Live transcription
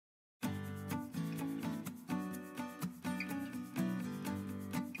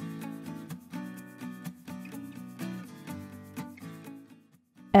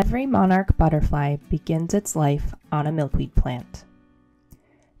Every monarch butterfly begins its life on a milkweed plant.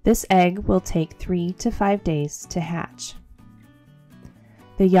 This egg will take 3 to 5 days to hatch.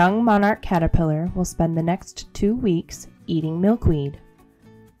 The young monarch caterpillar will spend the next 2 weeks eating milkweed.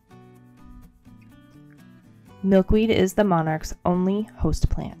 Milkweed is the monarch's only host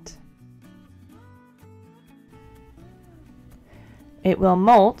plant. It will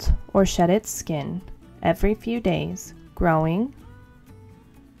molt or shed its skin every few days, growing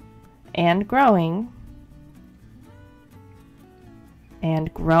and growing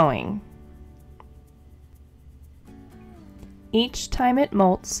and growing. Each time it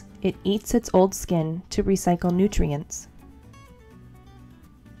molts, it eats its old skin to recycle nutrients.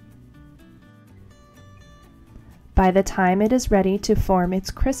 By the time it is ready to form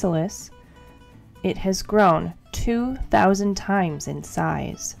its chrysalis, it has grown 2,000 times in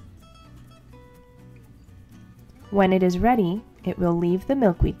size. When it is ready, it will leave the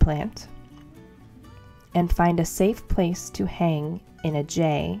milkweed plant and find a safe place to hang in a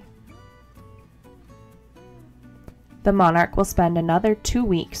J. The monarch will spend another 2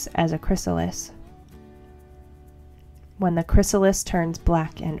 weeks as a chrysalis. When the chrysalis turns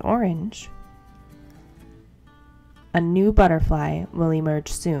black and orange, a new butterfly will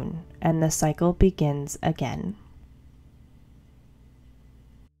emerge soon, and the cycle begins again.